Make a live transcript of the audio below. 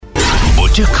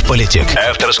Politic.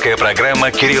 Авторская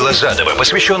программа Кирилла Задова,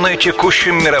 посвященная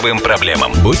текущим мировым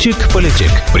проблемам. Politic.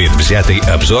 Предвзятый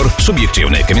обзор,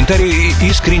 субъективные комментарии и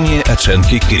искренние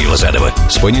оценки Кирилла Задова.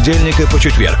 С понедельника по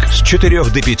четверг с 4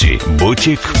 до 5.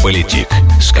 Politic.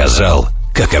 Сказал,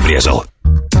 как обрезал.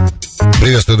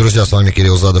 Приветствую, друзья, с вами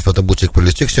Кирилл Задов. Это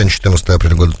Politic. Сегодня 14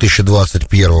 апреля года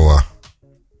 2021.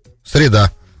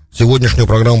 Среда. Сегодняшнюю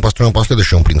программу построим по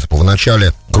следующему принципу. В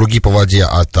начале круги по воде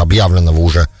от объявленного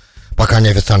уже, пока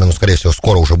неофициально, но, скорее всего,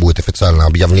 скоро уже будет официальное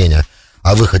объявление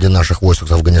о выходе наших войск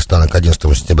из Афганистана к 11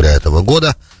 сентября этого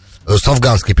года. С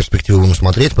афганской перспективы будем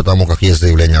смотреть, потому как есть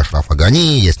заявление Ашрафа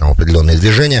Гани, есть там определенные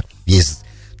движения, есть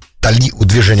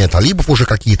движения талибов уже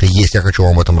какие-то есть. Я хочу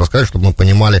вам об этом рассказать, чтобы мы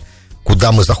понимали,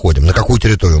 куда мы заходим, на какую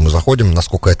территорию мы заходим,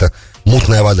 насколько это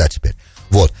мутная вода теперь.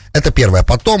 Вот, это первое.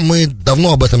 Потом мы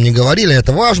давно об этом не говорили,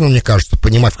 это важно, мне кажется,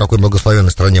 понимать, в какой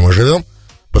благословенной стране мы живем,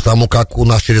 потому как у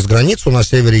нас через границу на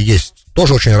севере есть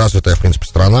тоже очень развитая, в принципе,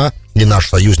 страна, и наш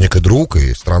союзник, и друг,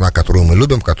 и страна, которую мы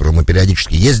любим, в которую мы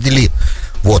периодически ездили,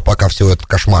 вот, пока все этот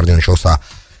кошмар не начался.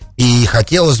 И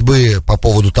хотелось бы по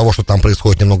поводу того, что там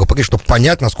происходит, немного поговорить, чтобы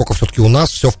понять, насколько все-таки у нас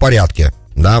все в порядке,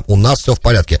 да, у нас все в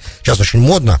порядке. Сейчас очень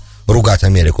модно ругать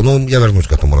Америку, но я вернусь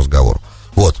к этому разговору.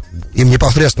 Вот, им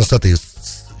непосредственно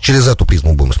через эту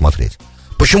призму будем смотреть.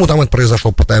 Почему там это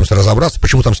произошло, пытаемся разобраться,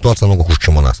 почему там ситуация намного хуже,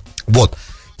 чем у нас. Вот.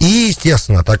 И,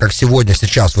 естественно, так как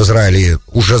сейчас в Израиле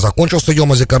уже закончился Йом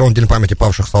ха-Зикарон, День памяти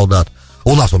павших солдат,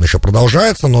 у нас он еще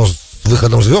продолжается, но с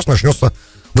выходом звезд начнется,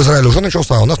 в Израиле уже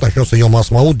начался, а у нас начнется Йом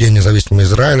ха-Асмаут, День независимого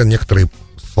Израиля. Некоторые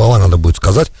слова надо будет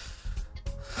сказать.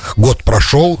 Год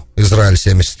прошел, Израиль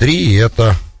 73, и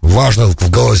это важно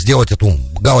сделать эту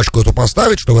галочку, эту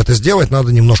поставить. Чтобы это сделать,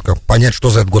 надо немножко понять,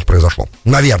 что за этот год произошло.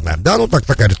 Наверное, да, ну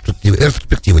такая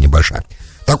ретроспектива небольшая.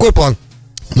 Такой план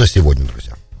на сегодня,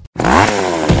 друзья.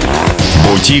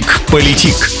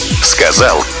 Politic.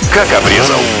 Сказал, как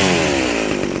обрезал.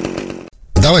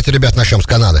 Давайте, ребят, начнем с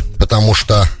Канады, потому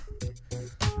что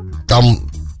там,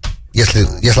 если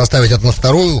оставить это на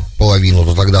вторую половину,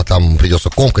 то тогда там придется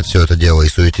комкать все это дело и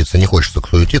суетиться. Не хочется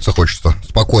суетиться, хочется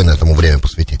спокойно этому время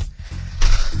посвятить.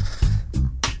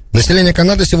 Население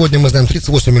Канады сегодня, мы знаем,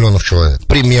 38 миллионов человек.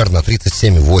 Примерно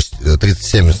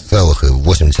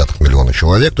 37,8 миллиона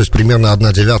человек. То есть примерно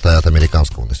 1/9 от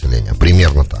американского населения.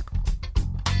 Примерно так.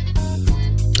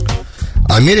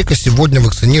 Америка сегодня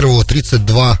вакцинировала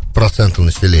 32%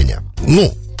 населения.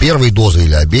 Ну, первой дозой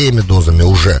или обеими дозами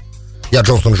уже. Я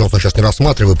Джонсон сейчас не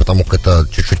рассматриваю, потому как это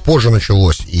чуть-чуть позже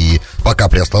началось, и пока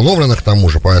приостановлено к тому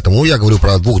же, поэтому я говорю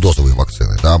про двухдозовые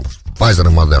вакцины, да, Pfizer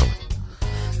и Moderna.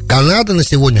 Канада на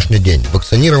сегодняшний день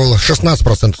вакцинировала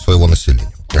 16% своего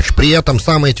населения. Значит, при этом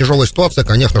самая тяжелая ситуация,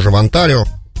 конечно же, в Онтарио.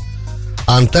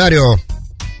 Онтарио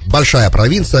 – большая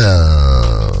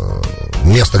провинция,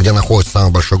 место, где находится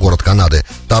самый большой город Канады,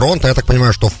 Торонто. Я так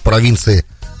понимаю, что в провинции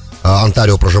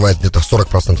Онтарио проживает где-то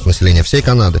 40% населения всей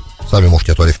Канады. Сами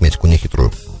можете эту арифметику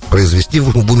нехитрую произвести в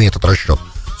уме этот расчет.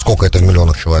 Сколько это в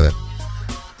миллионах человек.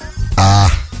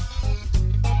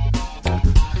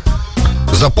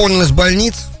 Заполненность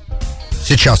больниц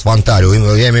сейчас в Онтарио,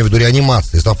 я имею в виду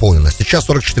реанимации, заполненность, сейчас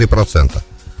 44%.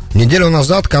 Неделю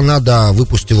назад Канада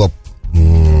выпустила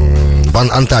в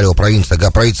Онтарио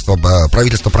правительство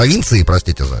провинции,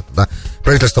 простите за это, да,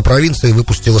 правительство провинции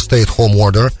выпустило Stay at Home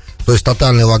Order, то есть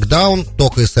тотальный локдаун,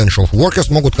 только essential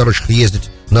workers могут, ездить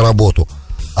на работу.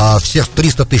 А всех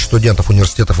 300 тысяч студентов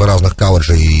университетов и разных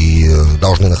колледжей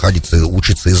должны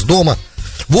учиться из дома.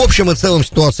 В общем и целом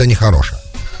ситуация нехорошая.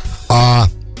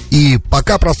 И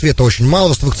пока просвета очень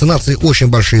мало, с вакцинацией очень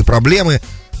большие проблемы,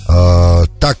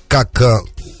 так как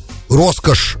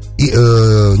роскошь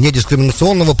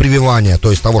недискриминационного прививания,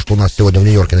 то есть того, что у нас сегодня в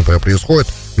Нью-Йорке, например, происходит,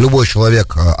 любой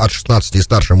человек от 16 и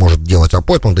старше может делать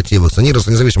аппоинтмент, идти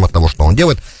вакцинироваться, независимо от того, что он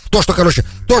делает. То, что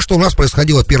у нас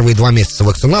происходило первые 2 месяца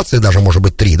вакцинации, даже, может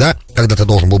быть, 3, да, когда ты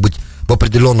должен был быть в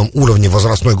определенном уровне в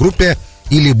возрастной группе,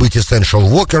 или быть essential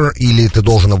worker, или ты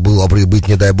должен был быть,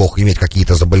 не дай бог, иметь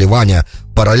какие-то заболевания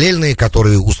параллельные,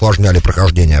 которые усложняли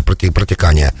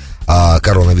протекание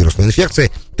коронавирусной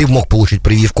инфекции. Ты мог получить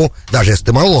прививку, даже если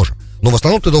ты моложе. Но в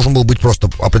основном ты должен был быть просто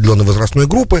определенной возрастной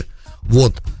группы,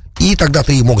 вот, и тогда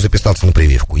ты мог записаться на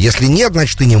прививку. Если нет,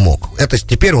 значит, ты не мог. Это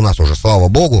теперь у нас уже, слава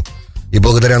богу, и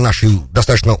благодаря нашей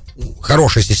достаточно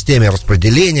хорошей системе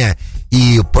распределения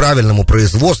и правильному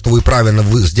производству, и правильно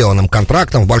сделанным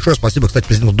контрактам. Большое спасибо, кстати,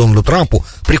 президенту Дональду Трампу,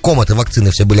 при ком эти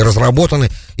вакцины все были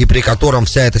разработаны, и при котором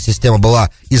вся эта система была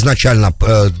изначально,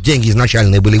 деньги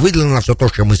изначальные были выделены на все то,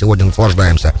 чем мы сегодня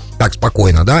наслаждаемся так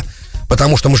спокойно, да?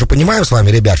 Потому что мы же понимаем с вами,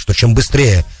 ребят, что чем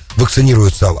быстрее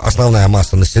вакцинируется основная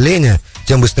масса населения,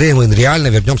 тем быстрее мы реально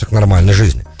вернемся к нормальной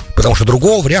жизни. Потому что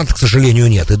другого варианта, к сожалению,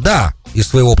 нет. И да, из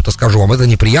своего опыта скажу вам, это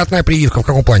неприятная прививка. В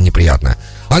каком плане неприятная?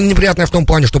 Она неприятная в том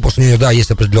плане, что после нее, да,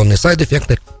 есть определенные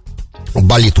сайд-эффекты.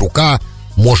 Болит рука,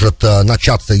 может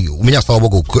начаться... У меня, слава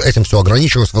богу, этим все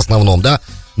ограничилось в основном, да,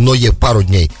 но пару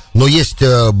дней. Но есть,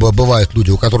 бывают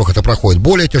люди, у которых это проходит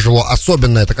более тяжело.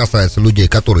 Особенно это касается людей,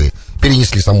 которые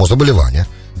перенесли само заболевание,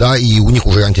 да, и у них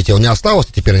уже антител не осталось,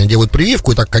 и теперь они делают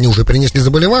прививку, и так как они уже перенесли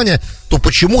заболевание, то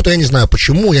почему-то, я не знаю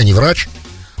почему, я не врач,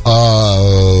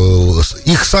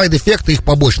 их сайд-эффекты, их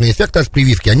побочные эффекты от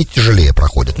прививки, они тяжелее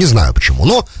проходят. Не знаю почему.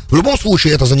 Но в любом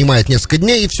случае это занимает несколько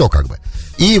дней, и все как бы.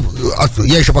 И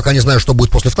я еще пока не знаю, что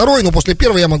будет после второй, но после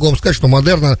первой я могу вам сказать, что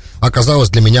Модерна оказалась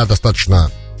для меня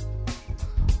достаточно...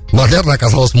 Модерна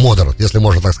оказалась модерн, если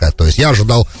можно так сказать. То есть я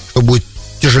ожидал, что будет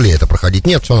тяжелее это проходить.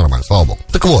 Нет, все нормально, слава богу.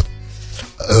 Так вот,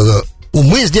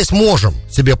 мы здесь можем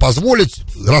себе позволить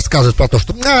рассказывать про то,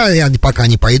 что я пока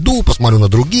не пойду, посмотрю на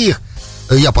других,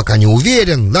 я пока не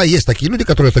уверен, да, есть такие люди,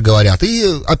 которые это говорят,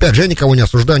 и, опять же, я никого не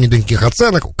осуждаю, ни до никаких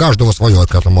оценок, у каждого свое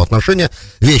к этому отношение,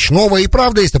 вещь новая, и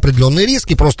правда, есть определенные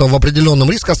риски, просто в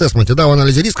определенном риск-ассессменте, да, в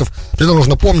анализе рисков, всегда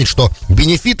нужно помнить, что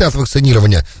бенефиты от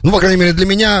вакцинирования, ну, по крайней мере, для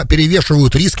меня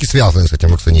перевешивают риски, связанные с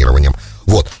этим вакцинированием,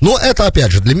 вот, но это,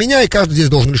 опять же, для меня, и каждый здесь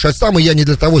должен решать сам, и я не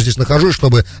для того здесь нахожусь,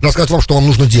 чтобы рассказать вам, что вам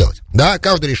нужно делать, да,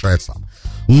 каждый решает сам,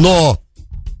 но...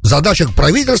 Задача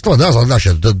правительства, да,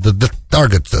 задача, the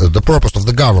target, the purpose of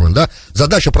the government, да,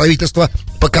 задача правительства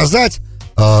показать,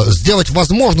 сделать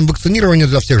возможным вакцинирование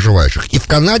для всех желающих. И в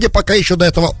Канаде пока еще до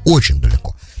этого очень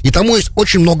далеко. И тому есть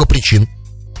очень много причин.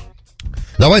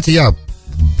 Давайте я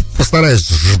постараюсь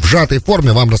в сжатой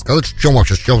форме вам рассказать, с чем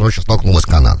вообще столкнулась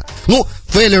Канада. Ну,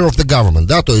 failure of the government,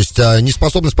 да, то есть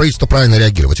неспособность правительства правильно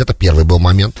реагировать. Это первый был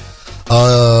момент.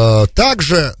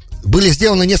 Также были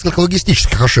сделаны несколько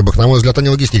логистических ошибок, на мой взгляд, они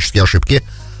логистические ошибки.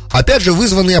 Опять же,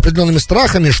 вызванные определенными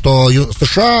страхами, что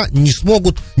США не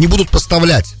будут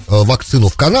поставлять вакцину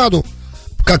в Канаду.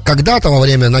 Как когда-то во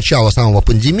время начала самого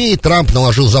пандемии Трамп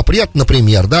наложил запрет,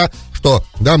 например, да, что,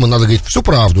 да, мы надо говорить всю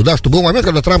правду, да, что был момент,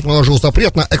 когда Трамп наложил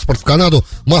запрет на экспорт в Канаду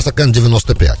масок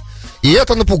N95. И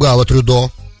это напугало Трюдо.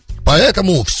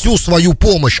 Поэтому всю свою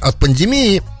помощь от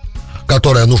пандемии,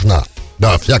 которая нужна,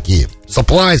 да, всякие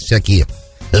supplies, всякие...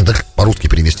 Это как по-русски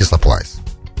перевести supplies.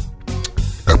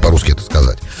 Как по-русски это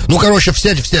сказать? Ну, короче,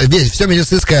 все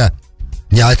медицинское...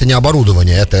 это не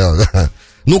оборудование, это...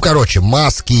 Ну, короче,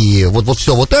 маски, вот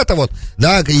все вот это вот,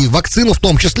 да, и вакцину в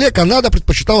том числе Канада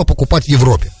предпочитала покупать в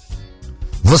Европе.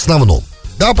 В основном.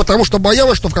 Да, потому что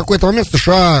боялась, что в какой-то момент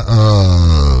США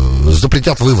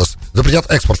запретят вывоз, запретят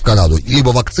экспорт в Канаду. Либо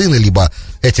вакцины, либо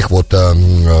этих вот...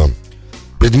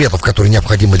 предметов, которые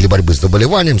необходимы для борьбы с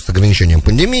заболеванием, с ограничением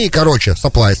пандемии, короче,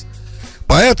 supplies.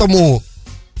 Поэтому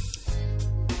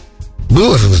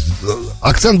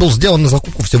акцент был сделан на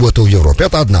закупку всего этого в Европе.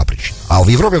 Это одна причина. А в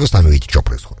Европе вы сами видите, что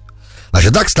происходит.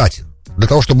 Значит, да, кстати, для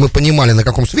того, чтобы мы понимали, на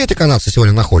каком свете канадцы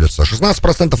сегодня находятся,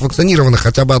 16% вакцинированных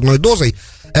хотя бы одной дозой,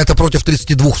 это против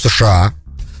 32 в США,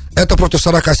 это против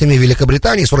 47 в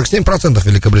Великобритании, 47% в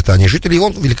Великобритании. Жители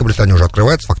вон в Великобритании уже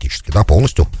открываются фактически, да,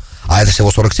 полностью. А это всего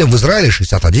 47, в Израиле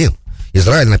 61.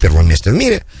 Израиль на первом месте в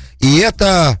мире. И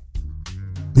это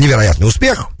невероятный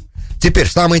успех. Теперь,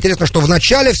 самое интересное, что в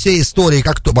начале всей истории,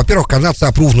 во-первых, канадцы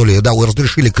опрувнули, да,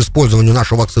 разрешили к использованию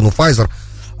нашу вакцину Pfizer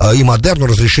и Модерну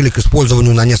разрешили к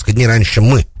использованию на несколько дней раньше, чем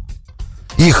мы.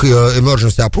 Их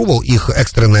emergency approval, их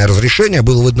экстренное разрешение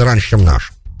было выдано раньше, чем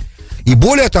наше. И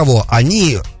более того,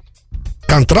 они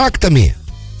контрактами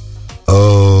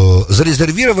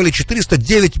зарезервировали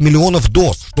 409 миллионов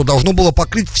доз, что должно было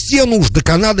покрыть все нужды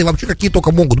Канады, вообще какие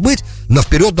только могут быть, на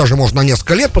вперед даже можно на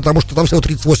несколько лет, потому что там всего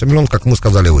 38 миллионов, как мы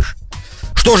сказали выше.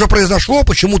 Что же произошло,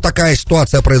 почему такая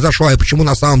ситуация произошла, и почему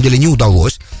на самом деле не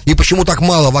удалось, и почему так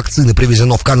мало вакцины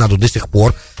привезено в Канаду до сих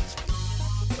пор?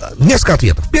 Несколько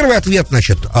ответов. Первый ответ,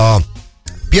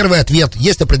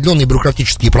 есть определенные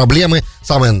бюрократические проблемы,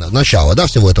 самое начало, да,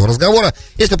 всего этого разговора,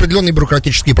 есть определенные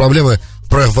бюрократические проблемы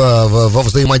во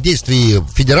взаимодействии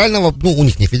федерального, ну, у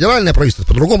них не федеральное правительство,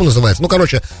 по-другому называется, ну,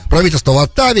 короче, правительство в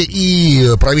Оттаве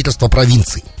и правительство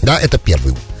провинций, да, это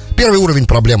первый уровень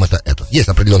проблем, это этот. Есть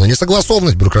определенная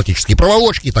несогласованность, бюрократические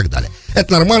проволочки и так далее.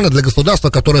 Это нормально для государства,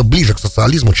 которое ближе к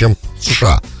социализму, чем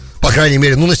США. По крайней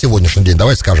мере, ну, на сегодняшний день,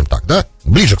 давайте скажем так, да,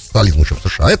 ближе к социализму, чем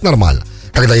США, это нормально.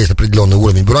 Когда есть определенный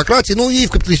уровень бюрократии, ну и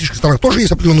в капиталистических странах тоже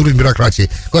есть определенный уровень бюрократии.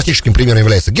 Классическим примером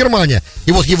является Германия.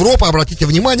 И вот Европа, обратите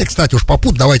внимание, кстати, уж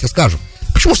попутно давайте скажем,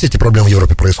 почему все эти проблемы в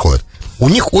Европе происходят? У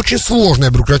них очень сложная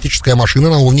бюрократическая машина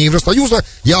на уровне Евросоюза,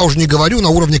 я уже не говорю на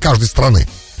уровне каждой страны.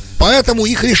 Поэтому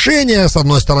их решения, с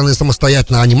одной стороны,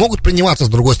 самостоятельно они могут приниматься, с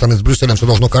другой стороны, с Брюсселем все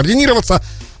должно координироваться.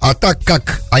 А так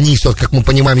как они все, как мы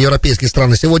понимаем, европейские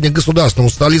страны сегодня к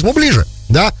государственному социализму ближе,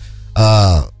 да,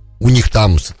 у них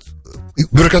там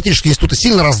бюрократические институты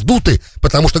сильно раздуты,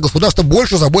 потому что государство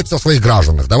больше заботится о своих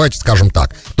гражданах, давайте скажем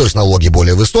так. То есть налоги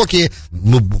более высокие,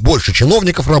 больше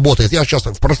чиновников работает, я сейчас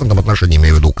в процентном отношении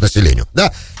имею в виду к населению,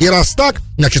 да. И раз так,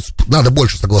 значит, надо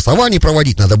больше согласований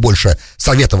проводить, надо больше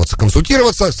советоваться,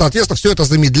 консультироваться, соответственно, все это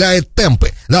замедляет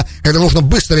темпы, да. Когда нужно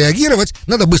быстро реагировать,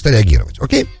 надо быстро реагировать,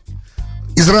 окей?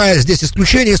 Израиль здесь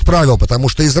исключение из правил, потому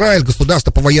что Израиль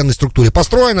государство по военной структуре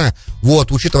построено, вот,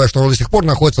 учитывая, что оно до сих пор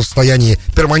находится в состоянии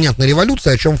перманентной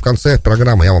революции, о чем в конце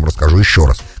программы я вам расскажу еще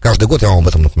раз. Каждый год я вам об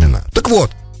этом напоминаю. Так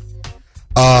вот,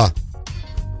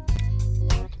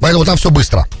 поэтому там все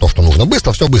быстро, то, что нужно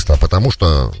быстро, все быстро, потому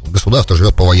что государство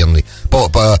живет по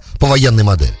военной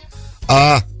модели.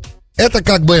 Это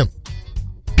как бы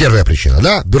первая причина,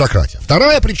 да, бюрократия.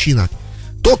 Вторая причина —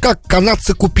 то, как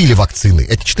канадцы купили вакцины.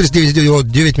 Эти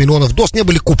 499 миллионов доз не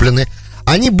были куплены.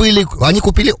 Они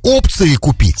купили опции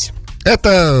купить.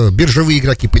 Это биржевые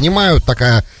игроки понимают.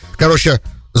 Такая, короче,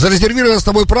 зарезервировали с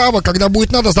тобой право, когда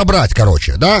будет надо забрать,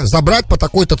 короче, да, забрать по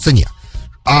такой-то цене.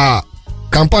 А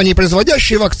компании,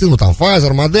 производящие вакцину, там,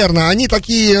 Pfizer, Moderna, они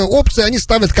такие опции, они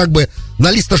ставят как бы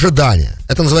на лист ожидания.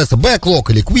 Это называется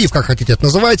backlog или QIF, как хотите это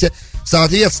называйте.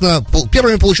 Соответственно,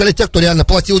 первыми получали те, кто реально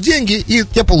платил деньги, и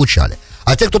те получали.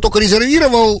 А те, кто только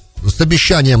резервировал с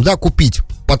обещанием, да, купить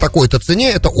по такой-то цене,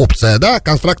 это опция, да,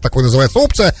 контракт такой называется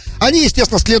опция, они,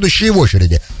 естественно, следующие в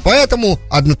очереди. Поэтому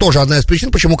тоже одна из причин,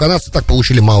 почему канадцы так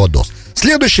получили мало доз.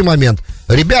 Следующий момент.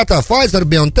 Ребята, Pfizer,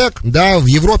 BioNTech, да, в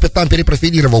Европе там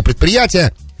перепрофилировал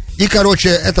предприятие, и, короче,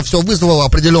 это все вызвало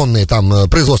определенные там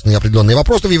производственные определенные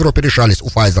вопросы в Европе решались у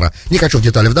Pfizer. Не хочу в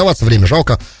детали вдаваться, время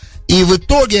жалко. И в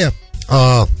итоге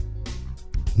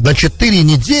на 4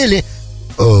 недели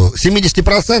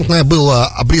 70% было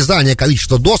обрезание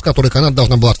количества доз, которые Канада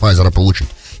должна была от Pfizer получить.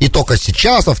 И только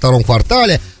сейчас, во втором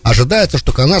квартале, ожидается,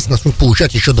 что канадцы начнут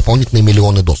получать еще дополнительные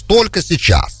миллионы доз. Только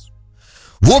сейчас.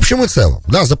 В общем и целом,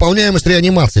 да, заполняемость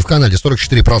реанимации в Канаде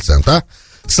 44%.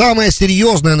 Самая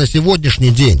серьезная на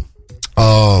сегодняшний день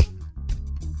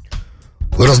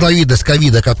разновидность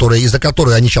ковида, из-за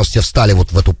которой они сейчас все встали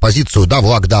вот в эту позицию, да, в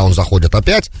локдаун заходят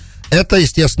опять, это,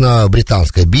 естественно,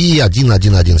 британская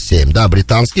B1117, да,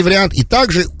 британский вариант, и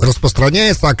также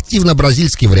распространяется активно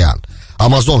бразильский вариант.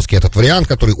 Амазонский этот вариант,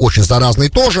 который очень заразный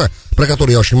тоже, про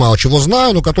который я очень мало чего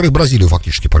знаю, но который Бразилию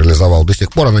фактически парализовал. До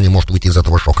сих пор она не может выйти из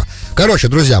этого шока. Короче,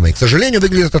 друзья мои, к сожалению,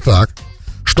 выглядит это так,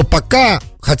 что пока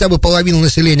хотя бы половина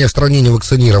населения в стране не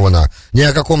вакцинирована, ни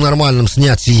о каком нормальном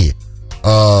снятии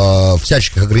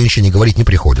всяческих ограничений говорить не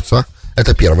приходится.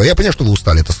 Это первое. Я понимаю, что вы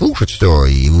устали это слушать, все,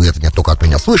 и вы это не только от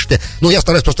меня слышите, но я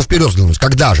стараюсь просто вперед взглянуть.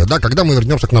 Когда же, да, когда мы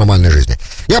вернемся к нормальной жизни?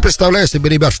 Я представляю себе,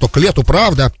 ребят, что к лету,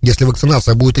 правда, если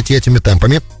вакцинация будет идти этими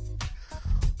темпами,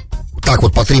 так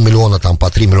вот по 3 миллиона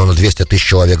 200 тысяч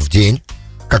человек в день,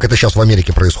 как это сейчас в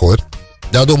Америке происходит,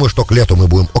 я думаю, что к лету мы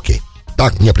будем окей.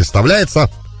 Так мне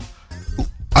представляется.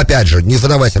 Опять же, не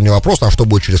задавайте мне вопрос, а что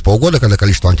будет через полгода, когда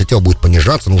количество антител будет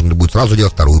понижаться, нужно будет сразу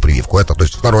делать вторую прививку. Это, то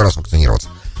есть второй раз вакцинироваться.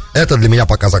 Это для меня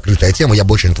пока закрытая тема, я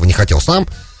бы очень этого не хотел сам.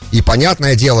 И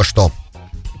понятное дело, что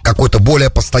какой-то более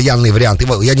постоянный вариант.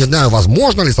 Я не знаю,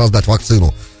 возможно ли создать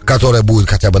вакцину, которая будет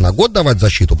хотя бы на год давать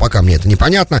защиту, пока мне это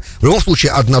непонятно. В любом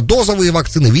случае, однодозовые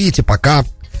вакцины, видите, пока,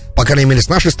 по крайней мере, с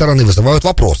нашей стороны вызывают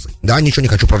вопросы. Да, ничего не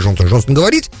хочу про Джонсон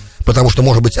говорить, потому что,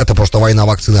 может быть, это просто война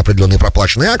вакцины, определенные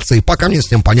проплаченные акции, пока мне с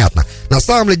ним понятно. На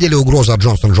самом деле угроза от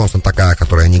Джонсон такая, о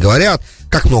которой они говорят,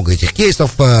 как много этих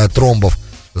кейсов тромбов.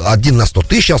 1 на 100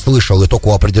 тысяч я слышал, и только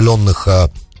у определенных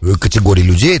категорий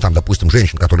людей, там, допустим,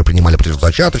 женщин, которые принимали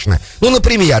противозачаточное. Ну,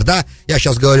 например, да, я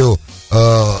сейчас говорю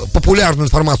популярную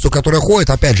информацию, которая ходит,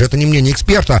 опять же, это не мнение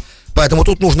эксперта, поэтому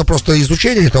тут нужно просто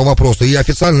изучение этого вопроса, и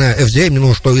официальная FDA, мне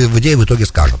нужно, что FDA в итоге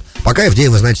скажет. Пока FDA,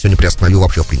 вы знаете, сегодня приостановил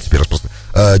вообще, в принципе,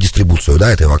 дистрибуцию,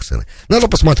 да, этой вакцины. Надо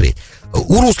посмотреть.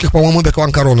 У русских, по-моему,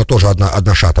 Омикрон Корона тоже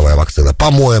одна шатовая вакцина,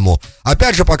 по-моему.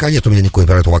 Опять же, пока нет у меня никакой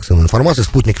про эту вакцину информации,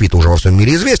 спутник ВИТ уже во всем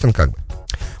мире известен, как бы.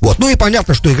 Вот, ну и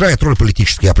понятно, что играет роль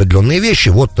политические определенные вещи.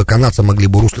 Вот канадцы могли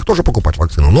бы у русских тоже покупать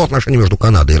вакцину, но отношения между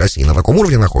Канадой и Россией на таком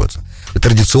уровне находятся. И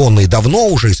традиционно и давно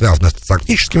уже, и связано с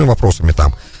тактическими вопросами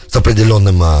там, с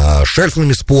определенными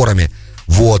шельфными спорами.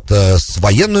 Вот, с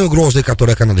военной угрозой,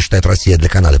 которую Канада считает, Россия для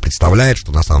Канады представляет,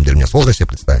 что на самом деле мне сложно себе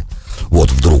представить.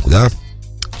 Вот, вдруг, да,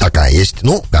 такая есть.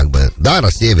 Ну, как бы, да,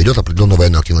 Россия ведет определенную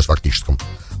военную активность в арктическом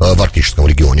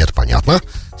регионе, это понятно.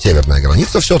 северная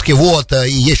граница все-таки. Вот,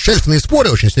 и есть шельфные споры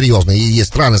очень серьезные, и есть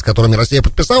страны, с которыми Россия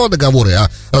подписала договоры о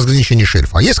разграничении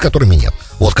шельфа, а есть, с которыми нет.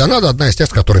 Вот Канада одна из тех,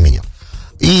 с которыми нет.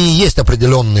 И есть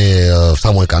определенные в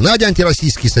самой Канаде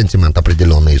антироссийский сентимент,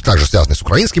 определенный, также связанный с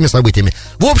украинскими событиями.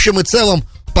 В общем и целом,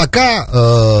 пока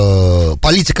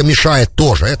политика мешает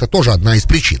тоже, это тоже одна из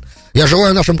причин. Я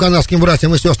желаю нашим канадским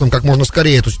братьям и сестрам как можно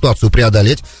скорее эту ситуацию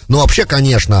преодолеть. Но вообще,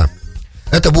 конечно,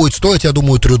 это будет стоить, я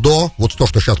думаю, Трюдо, вот то,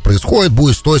 что сейчас происходит,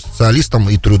 будет стоить социалистам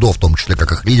и Трюдо, в том числе,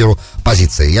 как их лидеру,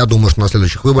 позиции. Я думаю, что на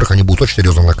следующих выборах они будут очень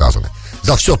серьезно наказаны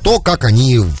за все то, как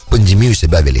они в пандемию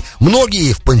себя вели.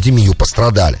 Многие в пандемию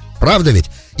пострадали, правда ведь?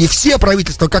 И все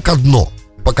правительства как одно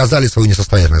показали свою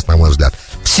несостоятельность, на мой взгляд.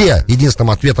 Все единственным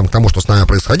ответом к тому, что с нами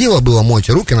происходило, было: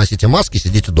 мойте руки, носите маски,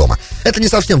 сидите дома. Это не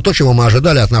совсем то, чего мы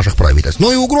ожидали от наших правительств.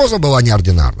 Но и угроза была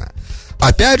неординарная.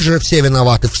 Опять же, все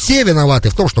виноваты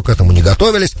в том, что к этому не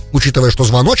готовились, учитывая, что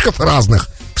звоночков разных,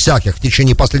 всяких, в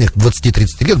течение последних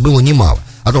 20-30 лет было немало.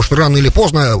 А то, что рано или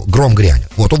поздно гром грянет.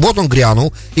 Вот он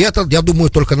грянул, и это, я думаю,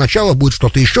 только начало, будет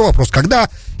что-то еще, вопрос когда,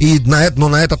 но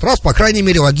на этот раз, по крайней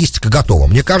мере, логистика готова.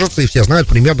 Мне кажется, и все знают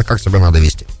примерно, как себя надо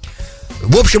вести.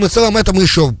 В общем и целом, это мы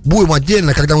еще будем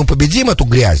отдельно, когда мы победим эту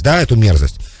грязь, да, эту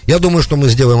мерзость. Я думаю, что мы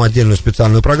сделаем отдельную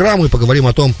специальную программу и поговорим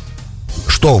о том,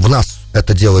 что в нас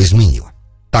это дело изменило.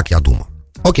 Так я думаю.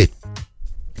 Окей.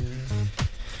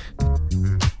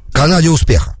 Канаде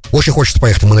успеха. Очень хочется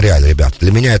поехать в Монреаль, ребят.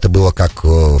 Для меня это было как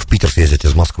в Питер съездить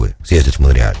из Москвы, съездить в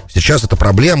Монреаль. Сейчас это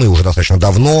проблема, и уже достаточно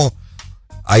давно.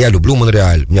 А я люблю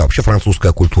Монреаль. У меня вообще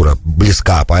французская культура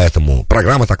близка, поэтому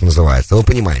программа так называется. Вы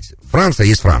понимаете, Франция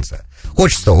есть Франция.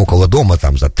 Хочется около дома,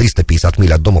 там, за 350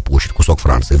 миль от дома получить кусок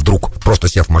Франции. Вдруг, просто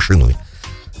сев в машину и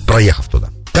проехав туда.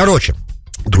 Короче,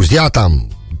 друзья там,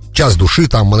 час души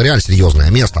там, Монреаль, серьезное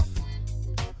место.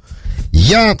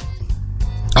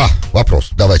 Вопрос,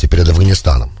 давайте перед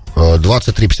Афганистаном.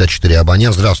 2354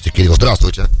 абонент. Здравствуйте, Кирилл,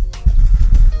 здравствуйте.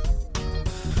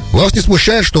 Вас не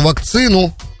смущает, что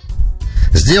вакцину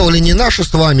сделали не наши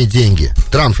с вами деньги,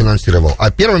 Трамп финансировал,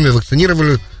 а первыми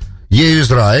вакцинировали ею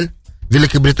Израиль,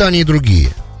 Великобритания и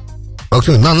другие.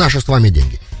 Вакцину на наши с вами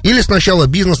деньги. Или сначала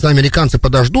бизнес, американцы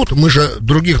подождут, мы же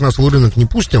других на свой рынок не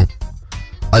пустим.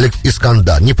 Алекс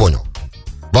Искандар, не понял.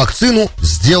 Вакцину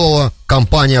сделала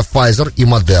компания Pfizer и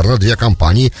Moderna, две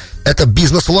компании. Это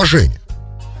бизнес-вложение.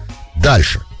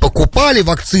 Дальше. Покупали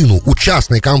вакцину у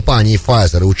частной компании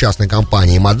Pfizer и у частной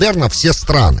компании Moderna все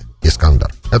страны,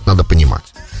 Искандар. Это надо понимать.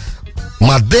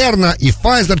 Moderna и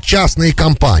Pfizer частные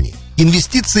компании.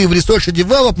 Инвестиции в Research and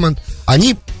Development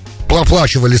они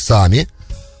оплачивали сами,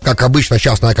 как обычно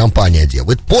частная компания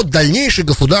делает, под дальнейший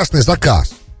государственный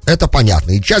заказ. Это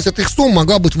понятно. И часть этих сумм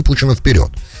могла быть выплачена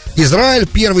вперед. Израиль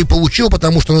первый получил,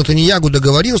 потому что Нетаньяху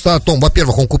договорился о том,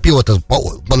 во-первых, он купил это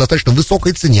по достаточно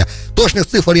высокой цене. Точных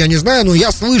цифр я не знаю, но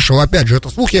я слышал, опять же, это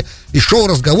слухи, и шел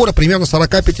разговор о примерно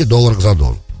 $45 за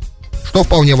доллар. Что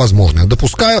вполне возможно, я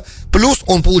допускаю. Плюс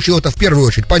он получил это в первую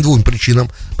очередь по двум причинам.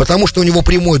 Потому что у него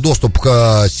прямой доступ к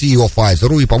CEO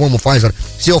Pfizer. И, по-моему, CEO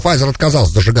Pfizer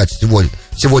отказался зажигать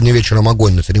сегодня вечером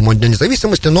огонь на церемонии Дня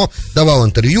независимости, но давал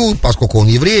интервью, поскольку он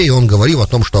еврей, и он говорил о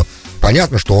том, что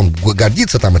понятно, что он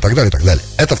гордится там и так далее, и так далее.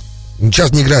 Это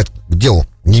сейчас не играет к делу,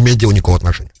 не имеет дела никакого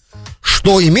отношения.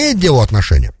 Что имеет дело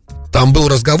отношения? Там был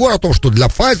разговор о том, что для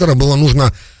Pfizer было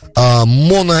нужно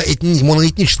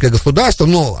моноэтническое государство,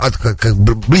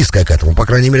 близкое к этому, по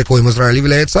крайней мере, коим Израиль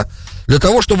является, для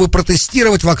того, чтобы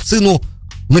протестировать вакцину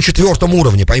на 4-м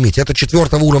уровне, поймите, это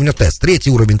 4-го уровня тест. 3-й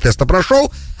уровень теста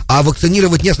прошел, а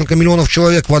вакцинировать несколько миллионов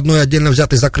человек в одной отдельно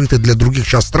взятой, закрытой для других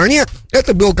сейчас стране,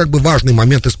 это был как бы важный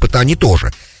момент испытаний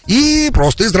тоже. И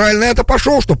просто Израиль на это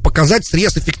пошел, чтобы показать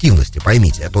срез эффективности,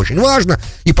 поймите, это очень важно,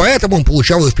 и поэтому он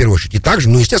получал ее в первую очередь. И также,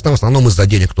 естественно, в основном из-за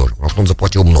денег тоже, потому что он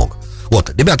заплатил много. Вот,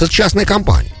 ребята, это частная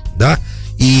компания, да,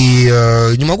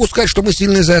 и не могу сказать, что мы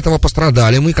сильно из-за этого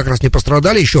пострадали, мы как раз не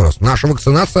пострадали, еще раз, наша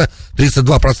вакцинация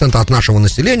 32% от нашего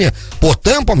населения, по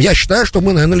темпам я считаю, что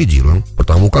мы, наверное, лидируем,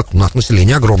 потому как у нас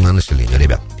население, огромное население,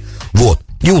 ребят, вот,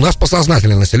 и у нас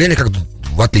подсознательное население, как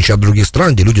в отличие от других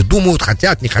стран, где люди думают,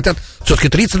 хотят, не хотят, все-таки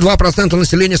 32%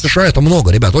 населения США это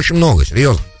много, ребят, очень много,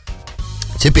 серьезно.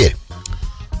 Теперь,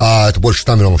 это больше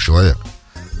 100 миллионов человек,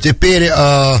 теперь...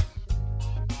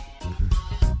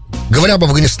 Говоря об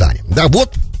Афганистане, да,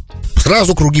 вот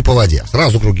сразу круги по воде.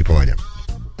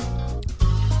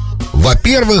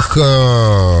 Во-первых,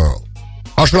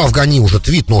 Ашраф Гани уже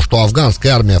твитнул, что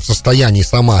афганская армия в состоянии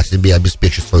сама себе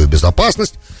обеспечить свою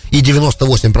безопасность, и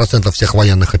 98% всех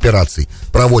военных операций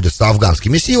проводятся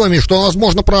афганскими силами, что,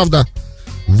 возможно, правда.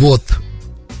 Вот.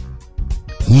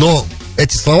 Но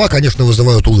эти слова, конечно,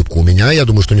 вызывают улыбку у меня. Я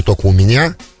думаю, что не только у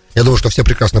меня. Я думаю, что все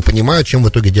прекрасно понимают, чем в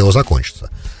итоге дело закончится.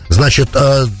 Значит,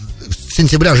 с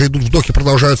сентября же идут в Дохе,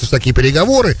 продолжаются всякие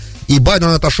переговоры, и Байден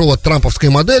отошел от трамповской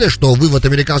модели, что вывод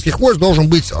американских войск должен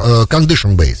быть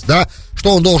condition-based, да,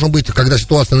 что он должен быть, когда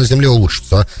ситуация на земле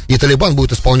улучшится, и Талибан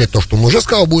будет исполнять то, что он уже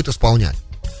сказал, будет исполнять.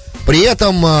 При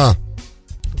этом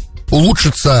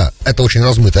улучшится, это очень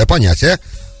размытое понятие.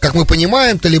 Как мы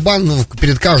понимаем, Талибан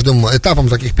перед каждым этапом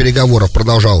таких переговоров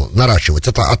продолжал наращивать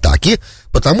атаки,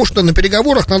 потому что на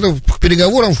переговорах надо к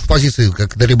переговорам в позиции,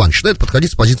 как Талибан считает,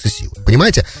 подходить с позиции силы.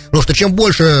 Понимаете? Потому что чем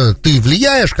больше ты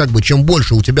влияешь, как бы, чем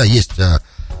больше у тебя есть,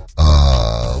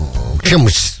 чем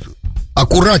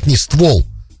аккуратней ствол,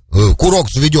 курок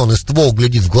взведен и ствол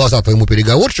глядит в глаза твоему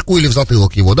переговорщику или в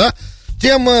затылок его, да,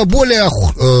 тем более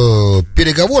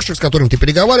переговорщик, с которым ты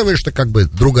переговариваешь, что как бы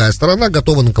другая сторона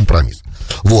готова на компромисс.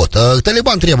 Вот.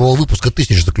 Талибан требовал выпуска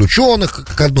 1000 заключенных,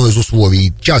 как одно из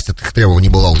условий. Часть этих требований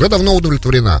была уже давно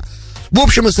удовлетворена. В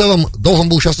общем и целом, должен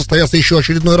был сейчас состояться еще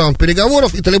очередной раунд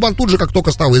переговоров, и Талибан тут же, как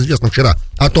только стало известно вчера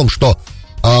о том, что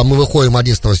мы выходим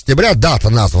 11 сентября,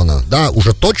 дата названа, да,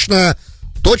 уже точная,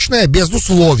 без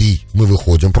условий мы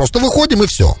выходим. Просто выходим и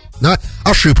все. Да?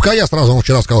 Ошибка, я сразу вам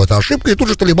вчера сказал, это ошибка, и тут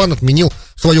же Талибан отменил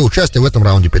свое участие в этом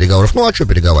раунде переговоров. Ну, а что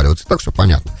переговариваться? Так все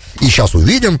понятно. И сейчас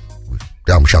увидим,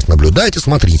 прямо сейчас наблюдайте,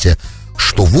 смотрите,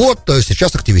 что вот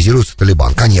сейчас активизируется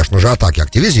Талибан. Конечно же, атаки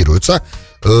активизируются.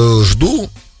 Жду,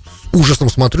 с ужасом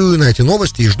смотрю на эти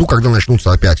новости и жду, когда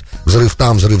начнутся опять взрыв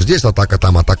там, взрыв здесь, атака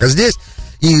там, атака здесь.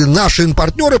 И наши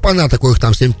партнеры по НАТО, таких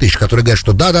там 7000, которые говорят,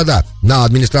 что да-да-да,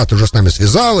 администрация уже с нами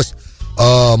связалась,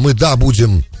 мы, да,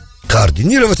 будем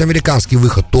координировать американский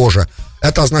выход тоже.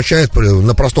 Это означает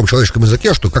на простом человеческом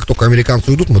языке, что как только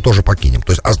американцы уйдут, мы тоже покинем.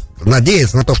 То есть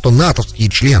надеяться на то, что натовские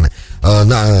члены,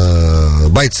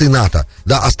 бойцы НАТО,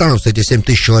 да, останутся эти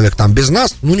 7000 человек там без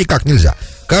нас, ну никак нельзя.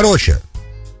 Короче,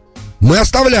 мы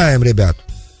оставляем, ребят.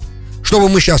 Что бы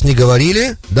мы сейчас ни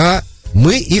говорили, да,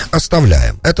 мы их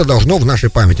оставляем. Это должно в нашей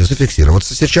памяти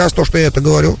зафиксироваться сейчас, то, что я это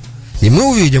говорю. И мы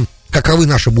увидим, каковы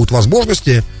наши будут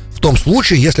возможности в том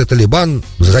случае, если Талибан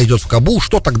зайдет в Кабул,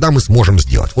 что тогда мы сможем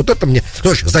сделать. Вот это мне...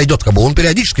 Короче, зайдет в Кабул, он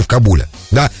периодически в Кабуле,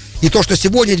 да. И то, что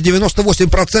сегодня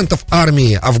 98%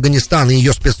 армии Афганистана и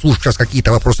ее спецслужб сейчас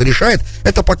какие-то вопросы решает,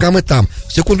 это пока мы там.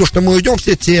 В секунду, что мы уйдем,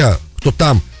 все те, кто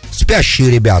там, спящие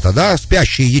ребята, да,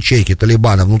 спящие ячейки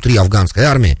Талибана внутри афганской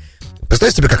армии,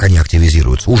 представьте себе, как они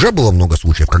активизируются. Уже было много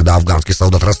случаев, когда афганский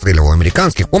солдат расстреливал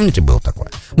американских. Помните, было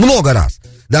такое? Много раз.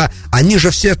 Да, они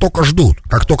же все только ждут.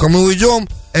 Как только мы уйдем,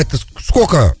 это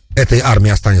сколько этой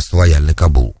армии останется лояльной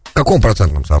Кабулу? В каком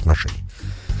процентном соотношении?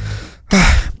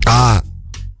 А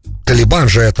Талибан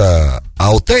же это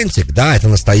аутентик, да, это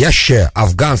настоящее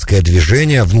афганское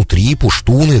движение внутри,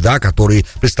 пуштуны, да, которые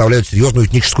представляют серьезную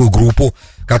этническую группу,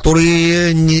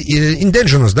 которые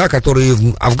indigenous, да, которые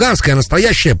афганское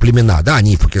настоящее племена, да,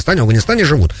 они в Пакистане, в Афганистане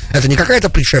живут. Это не какая-то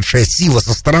пришедшая сила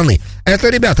со стороны, это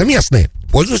ребята местные,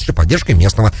 пользуются поддержкой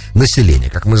местного населения.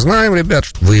 Как мы знаем, ребят,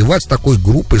 что воевать с такой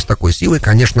группой, с такой силой,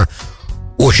 конечно,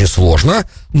 очень сложно,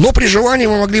 но при желании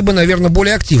мы могли бы, наверное,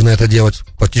 более активно это делать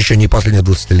в течение последних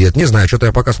 20 лет. Не знаю, что-то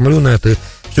я пока смотрю на это,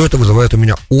 все это вызывает у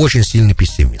меня очень сильный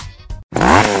пессимизм.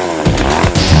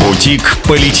 Бутик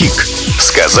Politic.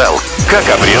 Сказал, как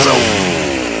обрезал.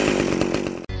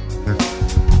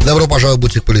 Добро пожаловать в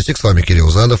Бутик Politic. С вами Кирилл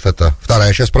Задов. Это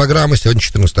вторая часть программы. Сегодня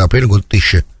 14 апреля, год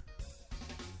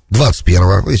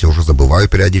 2021. Видите, уже забываю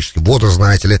периодически. Вот,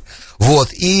 знаете ли. Вот,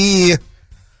 и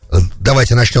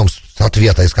давайте начнем с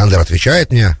ответа. Искандер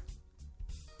отвечает мне.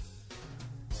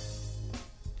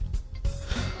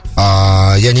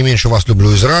 Я не меньше вас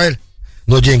люблю Израиль,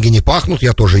 но деньги не пахнут,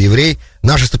 я тоже еврей.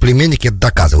 Наши соплеменники это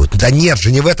доказывают. Да нет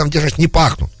же, не в этом дело, не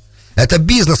пахнут. Это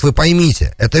бизнес, вы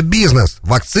поймите. Это бизнес.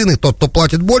 Вакцины, тот, кто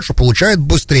платит больше, получает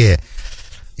быстрее.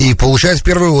 И получает в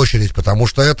первую очередь, потому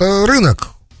что это рынок.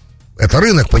 Это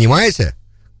рынок, понимаете?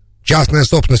 Частная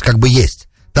собственность как бы есть.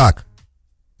 Так.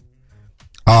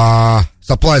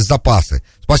 Supplies, запасы.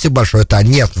 Спасибо большое. Это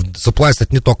нет, supplies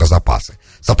это не только запасы.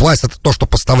 Supplies это то, что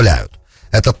поставляют.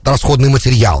 Это расходный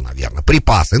материал, наверное.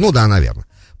 Припасы. Ну да, наверное.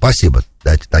 Спасибо.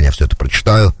 Дайте, Таня, я все это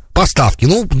прочитаю. Поставки.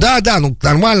 Ну, да,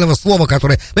 нормального слова,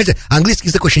 которое... Знаете, английский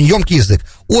язык очень емкий язык.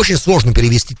 Очень сложно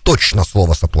перевести точно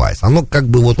слово supplies. Оно как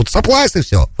бы вот supplies и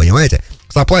все, понимаете?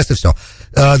 Supplies и все.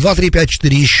 2, 3, 5,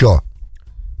 4 еще.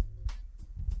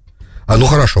 Ну,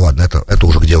 хорошо, ладно, это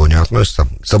уже к делу не относится.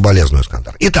 Соболезную,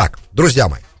 Искандер. Итак, друзья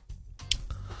мои.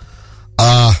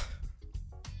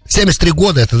 73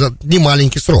 года — это не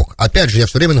маленький срок. Опять же, я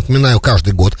все время напоминаю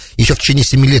каждый год. Еще в течение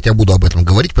 7 лет я буду об этом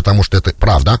говорить, потому что это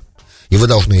правда, и вы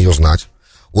должны ее знать.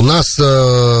 У нас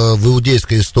в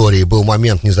иудейской истории был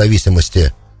момент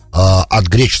независимости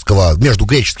между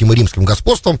греческим и римским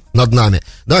господством над нами,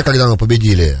 да, когда мы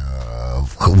победили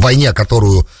в войне,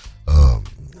 которую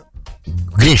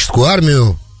греческую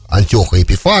армию Антиоха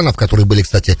Епифана, в которой были,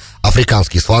 кстати,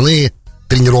 африканские слоны,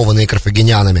 тренированные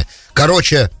карфагенянами.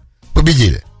 Короче,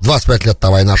 победили. 25 лет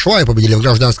та война шла, и победили в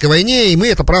гражданской войне, и мы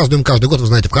это празднуем каждый год. Вы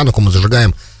знаете, в Хануку мы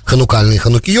зажигаем ханукальный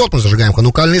ханукиот, мы зажигаем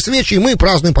ханукальные свечи, и мы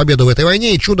празднуем победу в этой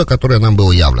войне и чудо, которое нам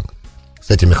было явлено с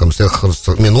этими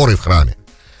минорой в храме.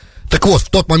 Так вот, в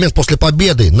тот момент после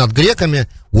победы над греками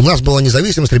у нас была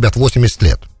независимость, ребят, 80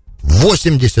 лет.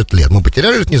 80 лет. Мы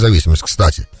потеряли эту независимость,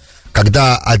 кстати,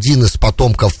 когда один из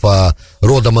потомков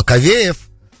рода Маковеев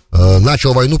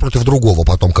начал войну против другого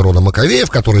потомка рода Маковеев,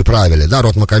 которые правили, да,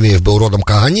 род Маковеев был родом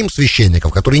Каганим,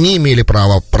 священников, которые не имели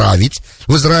права править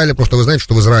в Израиле, потому что вы знаете,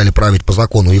 что в Израиле править по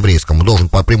закону еврейскому должен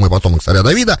прямой потомок царя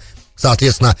Давида,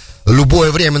 соответственно,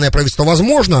 любое временное правительство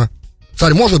возможно,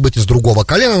 царь может быть из другого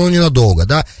колена, но ненадолго,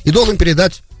 да, и должен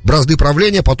передать бразды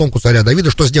правления потомку царя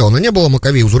Давида, что сделано не было,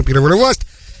 Маковеи узурпировали власть,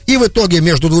 и в итоге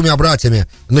между двумя братьями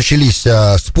начались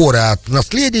споры от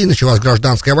наследия, началась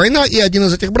гражданская война, и один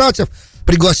из этих братьев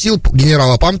пригласил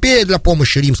генерала Помпея для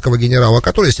помощи, римского генерала,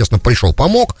 который, естественно, пришел,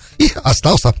 помог и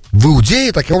остался в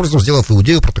Иудее, таким образом сделав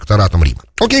Иудею протекторатом Рима.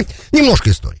 Окей,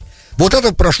 немножко истории. Вот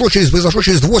это произошло через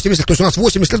 80 лет, то есть у нас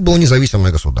 80 лет было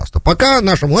независимое государство. Пока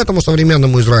нашему этому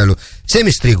современному Израилю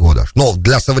 73 года. Но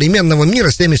для современного мира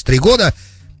 73 года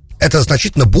это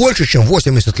значительно больше, чем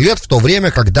 80 лет в то время,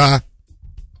 когда,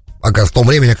 в том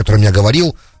времени, о котором я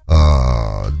говорил,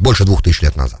 больше 2000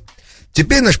 лет назад.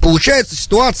 Теперь, значит, получается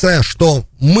ситуация, что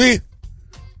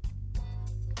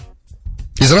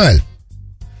Израиль,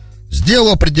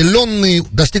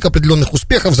 достиг определенных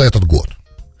успехов за этот год.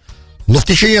 Но в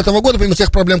течение этого года, помимо тех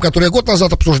проблем, которые я год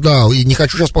назад обсуждал, и не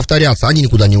хочу сейчас повторяться, они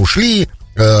никуда не ушли.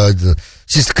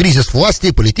 Кризис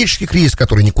власти, политический кризис,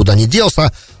 который никуда не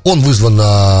делся, он вызван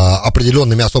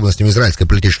определенными особенностями израильской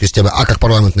политической системы, как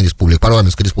парламентской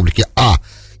республики,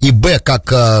 и б,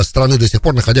 как страны, до сих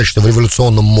пор находящейся в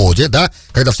революционном моде, да,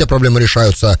 когда все проблемы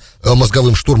решаются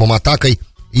мозговым штурмом, атакой,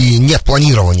 и нет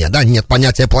планирования, да, нет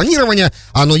понятия планирования,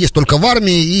 оно есть только в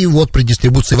армии, и вот при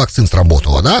дистрибуции вакцин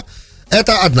сработало, да.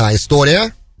 Это одна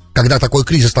история, когда такой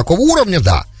кризис такого уровня,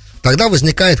 да, тогда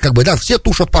возникает, все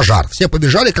тушат пожар, все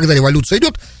побежали, когда революция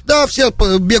идет, да, все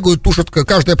бегают, тушат,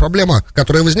 каждая проблема,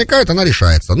 которая возникает, она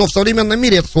решается. Но в современном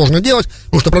мире это сложно делать,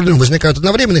 потому что проблемы возникают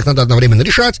одновременно, их надо одновременно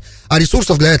решать, а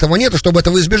ресурсов для этого нет, и чтобы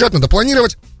этого избежать, надо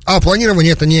планировать, а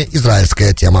планирование это не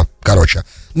израильская тема,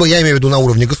 я имею в виду на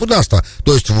уровне государства,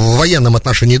 то есть в военном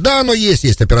отношении, да, оно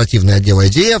есть оперативный отдел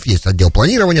IDF, есть отдел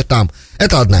планирования там,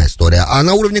 это одна история, а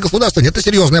на уровне государства нет, это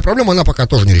серьезная проблема, она пока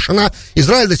тоже не решена.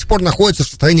 Израиль до сих пор находится в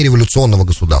состоянии революционного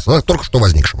государства, только что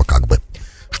возникшего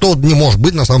что не может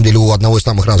быть, на самом деле, у одного из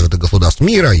самых развитых государств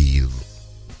мира и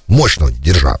мощной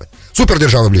державы,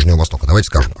 супердержавы Ближнего Востока, давайте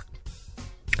скажем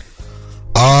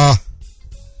так.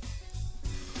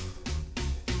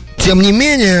 Тем не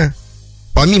менее,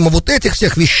 помимо вот этих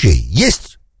всех вещей,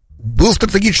 был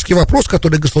стратегический вопрос,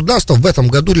 который государство в этом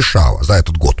году решало, за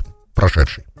этот год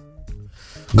прошедший.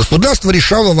 Государство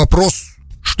решало вопрос,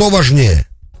 что важнее.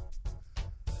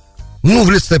 В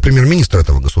лице премьер-министра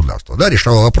этого государства, да,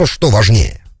 решало вопрос, что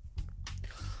важнее.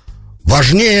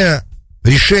 Важнее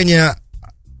движение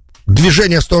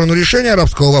в сторону решения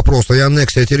арабского вопроса и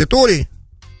аннексия территорий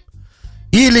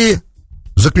или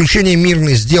заключение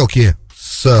мирной сделки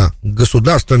с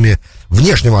государствами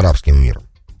внешним арабским миром.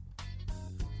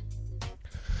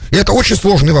 И это очень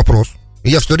сложный вопрос. И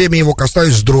я все время его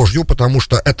касаюсь с дрожью, потому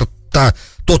что это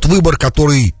тот выбор,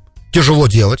 который тяжело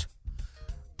делать.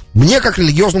 Мне, как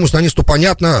религиозному сионисту,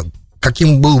 понятно,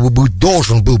 каким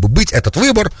должен был бы быть этот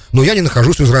выбор, но я не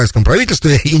нахожусь в израильском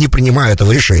правительстве и не принимаю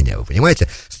этого решения, вы понимаете?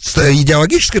 С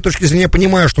идеологической точки зрения я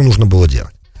понимаю, что нужно было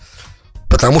делать.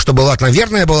 Потому что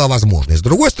наверное, была возможность. С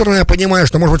другой стороны, я понимаю,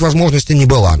 что, может быть, возможности не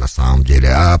была на самом деле,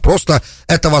 а просто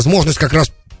эта возможность, как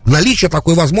раз наличие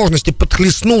такой возможности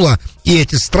подхлестнуло и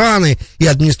эти страны, и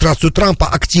администрацию Трампа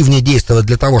активнее действовать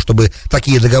для того, чтобы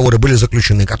такие договоры были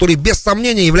заключены, которые, без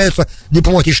сомнения, являются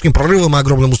дипломатическим прорывом и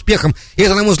огромным успехом. И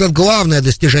это, на мой взгляд, главное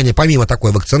достижение, помимо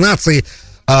такой вакцинации,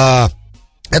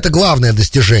 это главное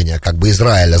достижение,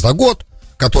 Израиля за год,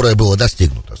 которое было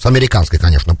достигнуто, с американской,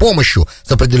 конечно, помощью,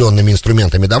 с определенными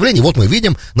инструментами давления. Вот мы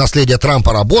видим, наследие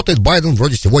Трампа работает, Байден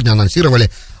вроде сегодня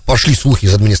анонсировали, пошли слухи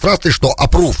из администрации, что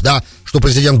что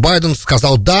президент Байден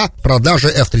сказал да продаже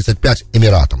F-35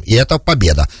 Эмиратам. И это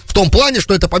победа. В том плане,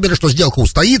 что это победа, что сделка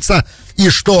устоится,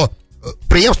 и что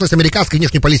преемственность американской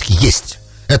внешней политики есть.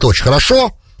 Это очень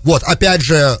хорошо. Вот, опять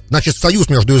же, союз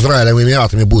между Израилем и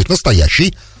Эмиратами будет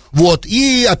настоящий. Вот,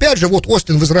 и опять же,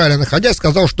 Остин в Израиле находясь,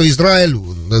 сказал, что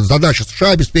задача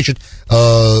США обеспечить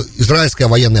израильское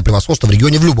военное превосходство в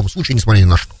регионе в любом случае, несмотря ни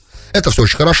на что. Это все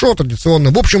очень хорошо,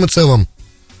 традиционно. В общем и целом,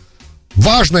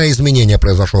 важное изменение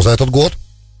произошло за этот год.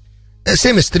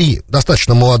 73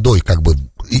 достаточно молодой,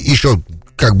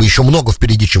 еще много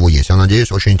впереди чего есть, я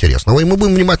надеюсь, очень интересного, и мы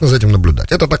будем внимательно за этим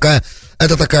наблюдать. Это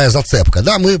такая зацепка,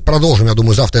 да, мы продолжим, я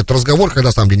думаю, завтра этот разговор,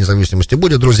 когда сам День независимости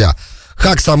будет, друзья.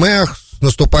 Хаг Самеах, с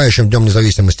наступающим Днем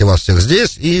независимости вас всех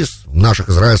здесь, и наших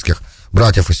израильских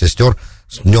братьев и сестер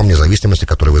с Днем независимости,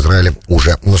 который в Израиле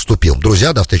уже наступил.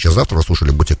 Друзья, до встречи завтра, вы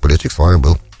слушали Бутик Политик, с вами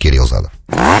был Кирилл Задов.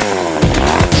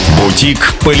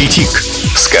 Бутик Политик.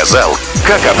 Сказал,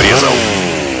 как обрезал.